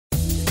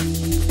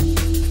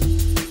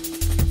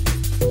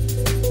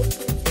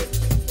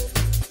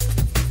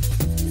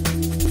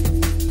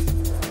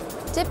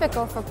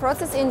Typical for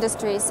process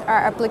industries are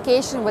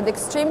applications with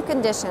extreme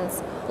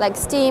conditions like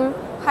steam,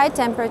 high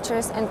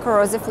temperatures and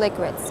corrosive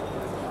liquids.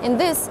 In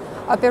this,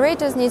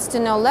 operators need to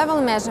know level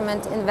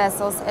measurement in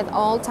vessels at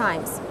all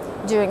times,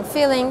 during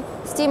filling,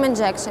 steam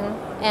injection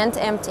and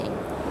emptying.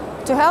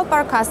 To help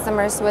our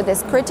customers with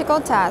this critical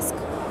task,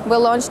 we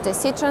launched the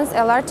SITRANS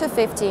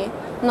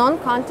LR250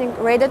 non-contact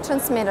radar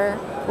transmitter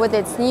with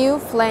its new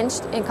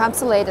flanged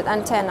encapsulated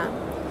antenna.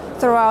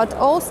 Throughout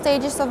all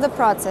stages of the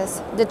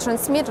process, the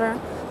transmitter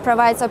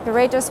provides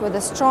operators with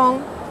a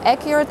strong,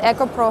 accurate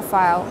echo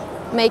profile,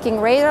 making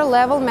radar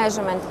level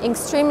measurement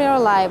extremely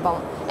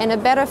reliable and a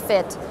better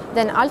fit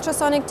than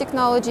ultrasonic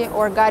technology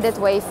or guided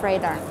wave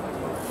radar.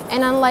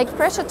 And unlike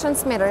pressure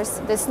transmitters,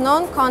 this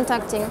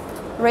non-contacting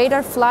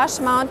radar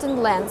flush-mounted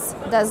lens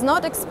does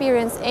not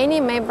experience any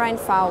membrane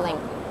fouling.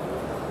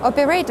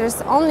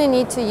 Operators only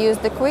need to use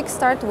the Quick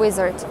Start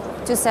wizard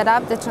to set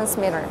up the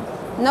transmitter.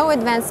 No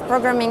advanced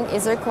programming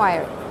is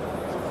required.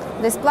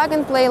 This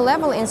plug-and-play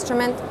level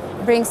instrument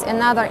brings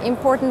another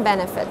important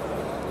benefit: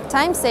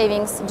 time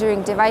savings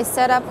during device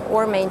setup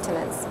or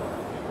maintenance.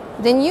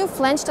 The new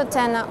flanged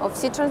antenna of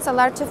SITRANS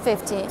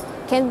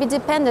LR250 can be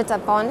depended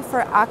upon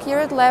for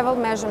accurate level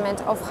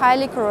measurement of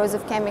highly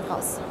corrosive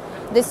chemicals.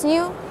 This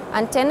new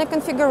antenna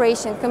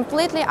configuration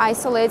completely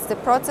isolates the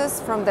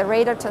process from the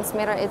radar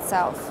transmitter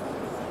itself.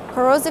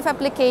 Corrosive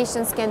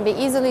applications can be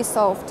easily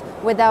solved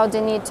without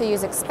the need to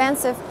use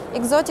expensive,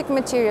 exotic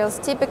materials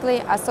typically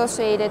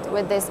associated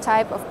with this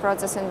type of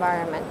process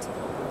environment.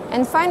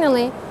 And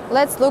finally,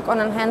 let's look on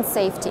enhanced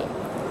safety.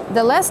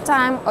 The less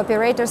time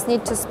operators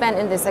need to spend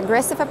in this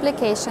aggressive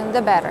application,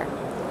 the better.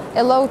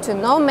 A low to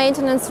no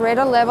maintenance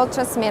radar level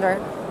transmitter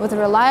with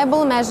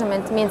reliable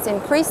measurement means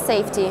increased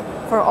safety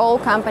for all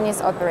companies'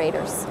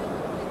 operators.